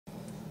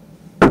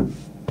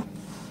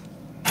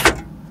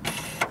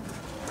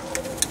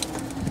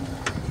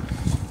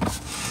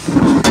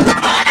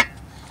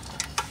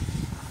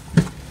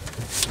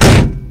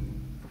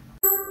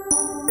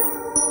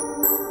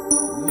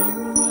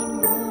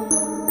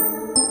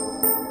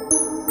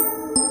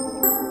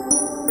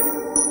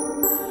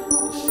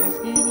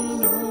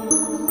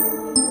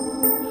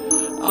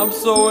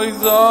so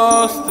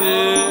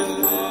exhausted,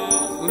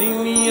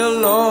 leave me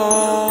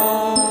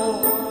alone.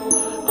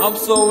 I'm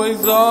so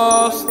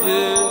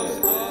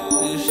exhausted,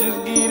 this shit's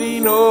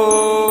getting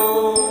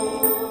old.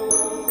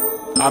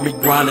 I be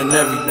grinding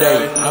every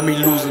day, I be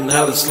losing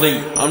hella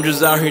sleep. I'm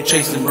just out here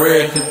chasing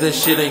bread, cause that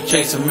shit ain't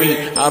chasing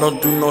me. I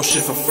don't do no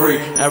shit for free,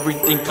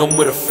 everything come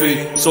with a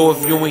fee. So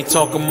if you ain't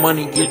talking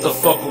money, get the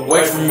fuck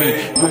away from me.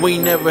 You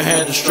ain't never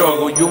had to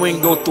struggle, you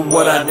ain't go through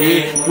what I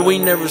did. You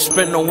ain't never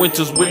spent no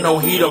winters with no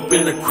heat up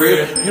in the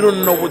crib. You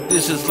don't know what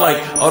this is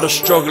like, all the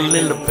struggle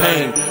and the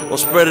pain, or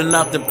spreading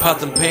out them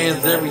pots and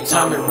pans every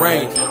time it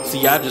rains.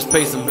 See, I just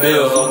pay some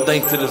bills, all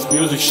thanks to this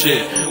music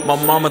shit.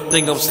 My mama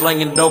think I'm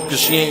slanging dope cause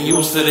she ain't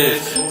used to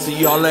this.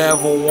 See, all I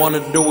ever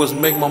wanna do is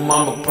make my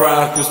mama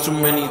proud, cause too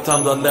many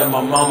times I let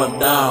my mama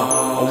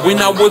down. When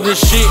I wasn't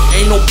shit,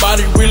 ain't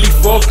nobody really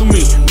fucking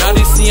me. Now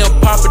they see I'm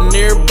popping,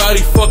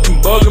 everybody fucking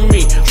bugging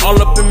me. All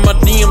up in my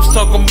DMs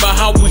talking about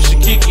how we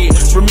should kick it.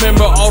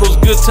 Remember all those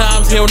good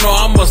times? Hell no,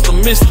 I must have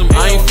missed them.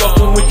 I ain't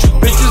fucking with you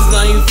bitches,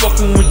 I ain't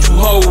fucking with you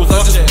hoes.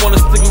 I just wanna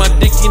stick my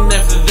dick in,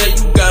 after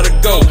that you gotta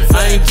go.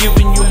 I ain't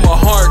giving you my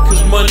heart, cause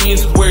money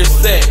is where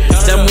it's at.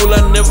 That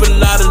MULA never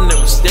lied and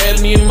never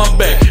stabbed me in my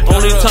back.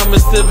 Only time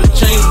it's ever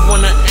changed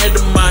when I add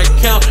to my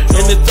account,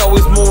 and it's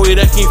always more where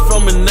that came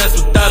from, and that's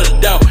without a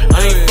doubt.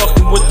 I ain't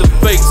fucking with the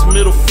fakes,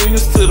 middle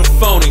fingers to the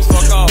phonies.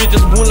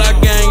 Bitches MULA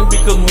gang,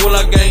 because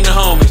MULA gang the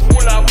homies.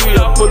 Pull up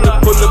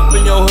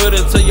in your hood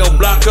until your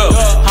block up.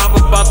 Hop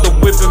about the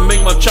whip and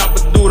make my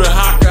chopper do the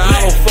haka.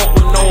 I don't fuck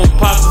with no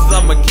imposters,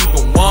 I'ma keep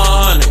it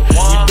 100.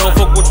 You don't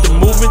fuck with the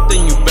movement,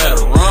 then you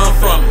better run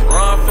from it.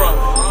 Run from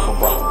it. I'm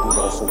about to put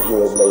on some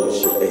real lady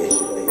shit,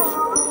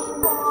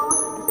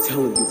 I'm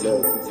telling you,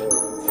 man.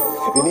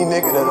 Any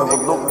nigga that ever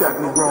looked at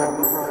me wrong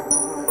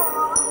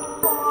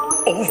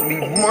owes me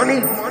money.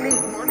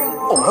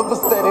 Or ever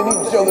said any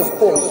jealous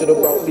bullshit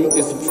about me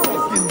is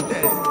fucking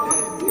dead.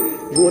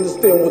 You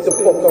understand what the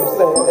fuck I'm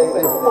saying?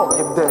 They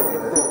fucking dead.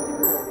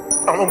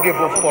 I don't give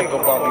a fuck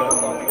about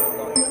that.